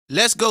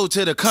Let's go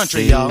to the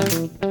country, y'all.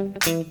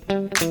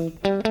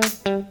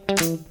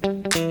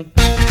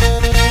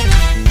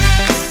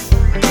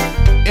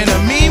 In a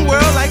mean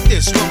world like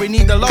this, what we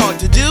need the Lord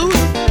to do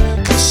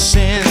is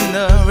send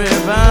a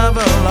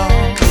revival,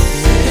 Lord.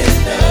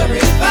 Send a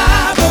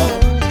revival.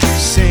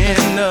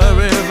 Send a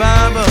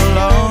revival,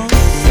 Lord.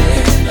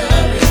 Send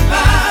a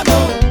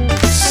revival.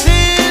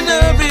 Send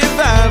a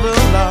revival,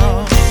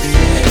 Lord.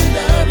 Send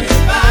a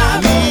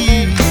revival.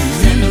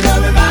 Send a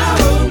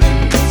revival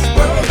in this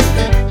world.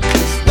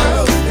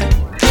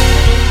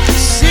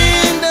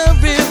 Send a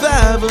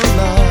revival,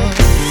 Lord.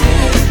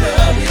 Send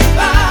a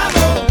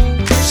revival.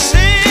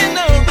 Send a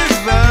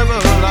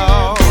revival,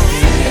 Lord.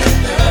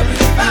 Send a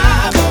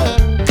revival.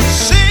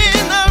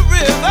 Send a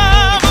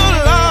revival,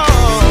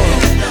 Lord.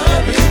 Send a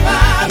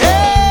revival.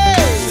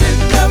 Hey!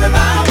 Send a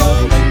revival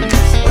in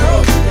this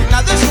world.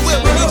 Now this is where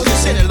we need you to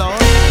send it,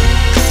 Lord.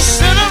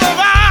 Send a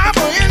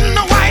revival in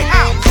the White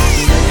House.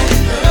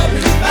 Send a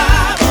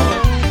revival.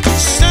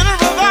 Send a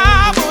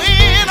revival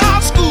in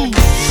our schools.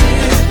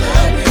 Send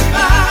a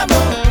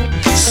revival.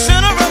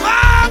 Send a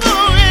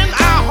revival in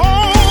our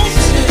homes.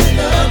 Send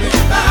a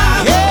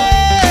revival. Yeah.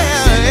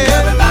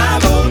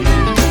 Revival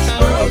in this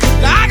world.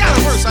 Now I got a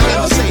verse I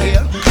got to say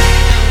here.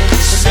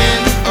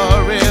 Send a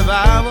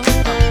revival.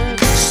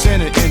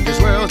 Send it in this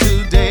world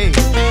today.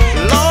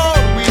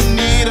 Lord, we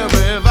need a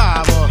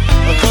revival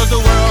because the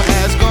world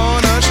has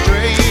gone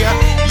astray.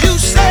 You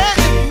said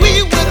that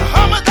we would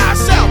humble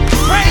ourselves,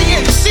 pray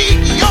and seek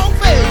your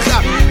face.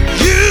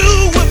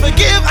 You would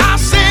forgive our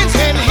sins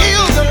and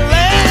heal the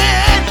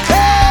land.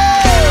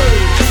 Hey!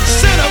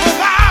 Send a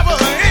revival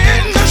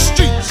in the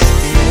streets.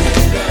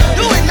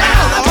 Do it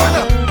now,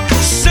 Lord.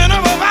 Send a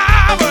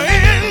revival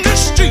in the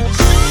streets.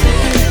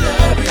 Send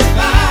a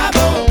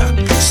revival.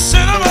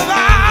 Send a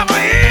revival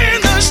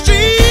in the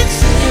streets.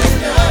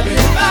 Send a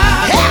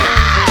revival.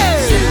 Hey!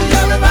 Send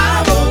a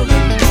revival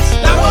in this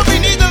Now what we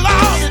need the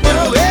Lord to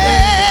do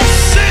is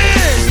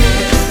send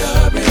Send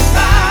a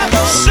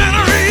revival.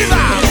 a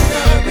revival.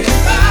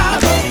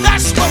 Revival.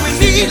 That's what we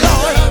need,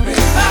 Lord.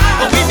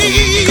 But we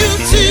need you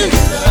to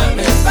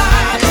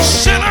Revival.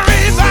 send a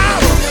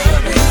revival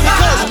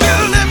because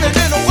we're living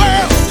in a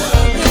world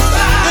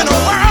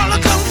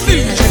of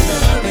confusion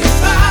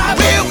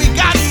where we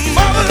got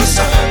mothers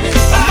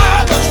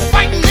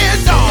fighting their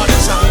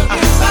daughters.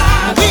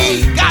 We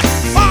got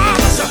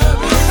fathers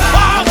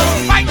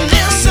fighting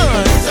their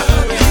sons.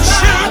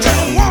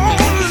 Children won't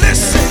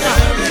listen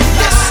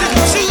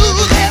to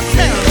their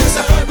parents.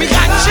 We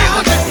got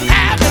children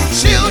having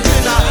children,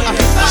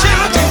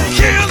 children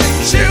killing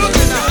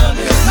children,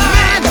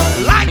 men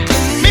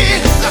liking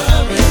men,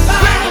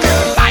 women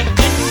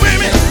liking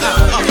women.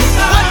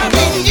 What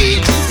we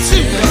need you to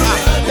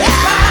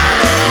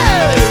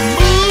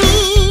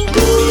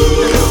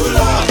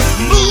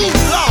move,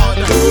 Lord.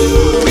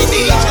 We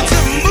need you to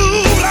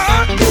move,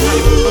 Lord.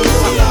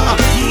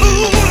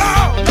 Move,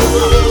 Lord.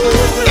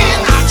 In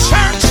our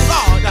church,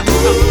 Lord.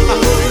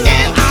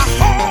 In our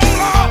home,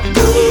 Lord.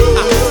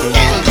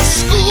 In the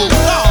school,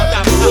 Lord.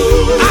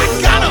 I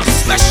got a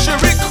special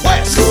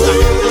request.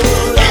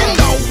 In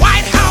the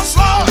White House,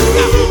 Lord.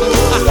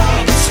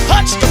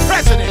 Touch the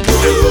president.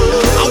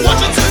 I want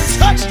you to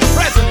touch the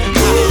president.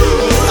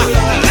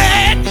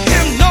 Let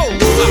him know.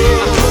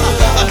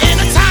 In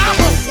a time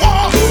of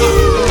war,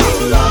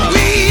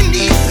 we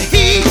need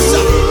peace.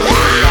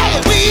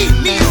 We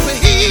need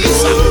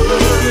peace.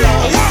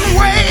 One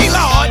way,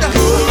 Lord.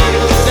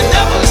 The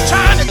devil is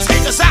trying to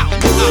take us out.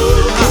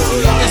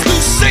 Is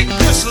through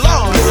sickness,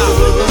 Lord.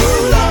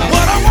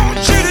 What I want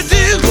you to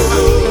do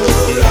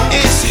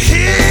is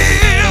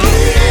heal,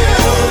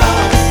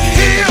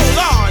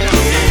 Lord.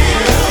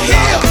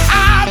 Heal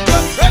high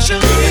blood pressure.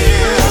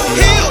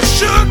 Heal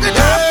sugar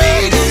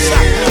diabetes.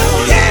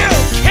 Heal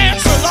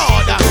cancer,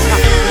 Lord.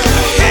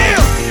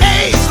 Heal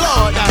AIDS,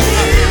 Lord.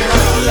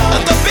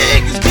 The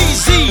biggest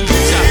disease.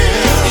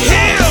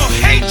 Heal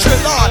hatred,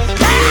 Lord.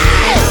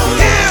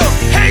 Heal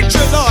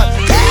hatred, Lord.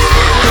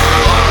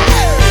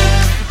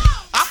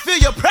 I feel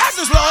your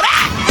presence, Lord.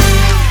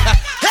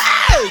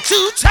 Hey,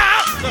 2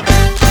 times.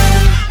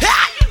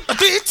 Hey,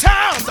 3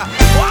 times. Boy,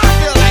 I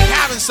feel like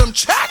having some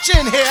church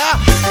in here.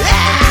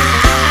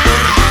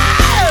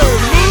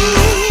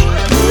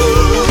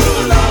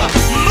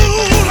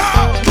 Move,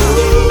 Lord.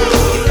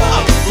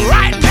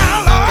 Right now,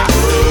 Lord.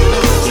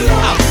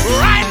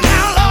 Right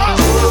now, Lord.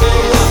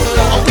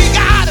 We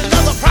got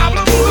another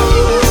problem.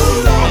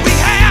 We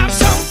have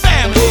some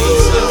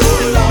families.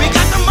 We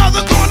got the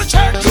mother going to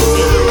church,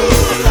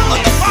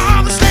 but the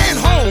father staying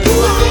home.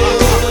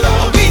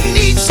 We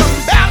need some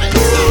balance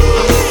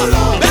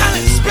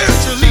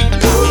spiritually.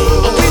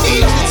 We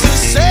need you to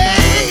say,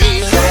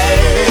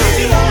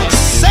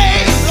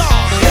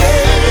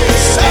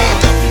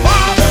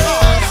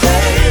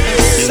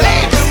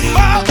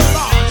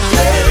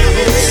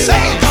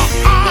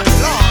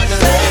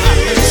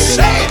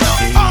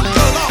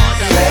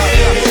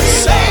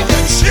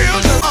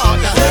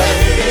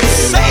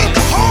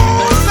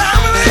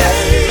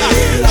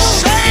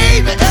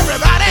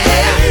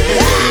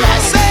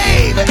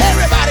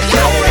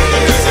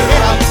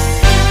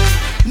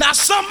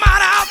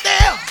 somebody out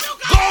there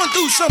going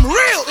through some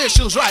real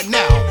issues right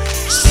now.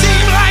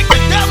 Seem like the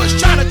devil's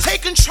trying to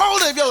take control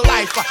of your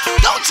life.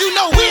 Don't you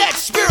know we at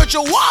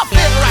spiritual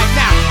warfare right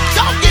now?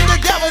 Don't give the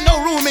devil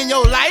no room in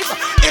your life.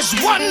 It's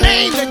one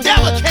name the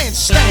devil can't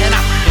stand.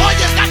 All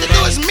you got to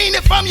do is mean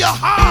it from your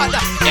heart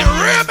and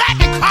rear back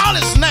and call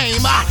his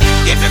name.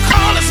 If you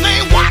call his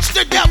name, watch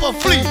the devil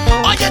flee.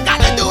 All you got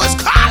to do is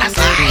call his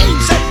name.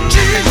 Say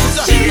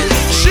Jesus,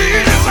 Jesus,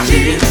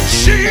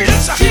 Jesus,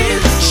 Jesus, Jesus.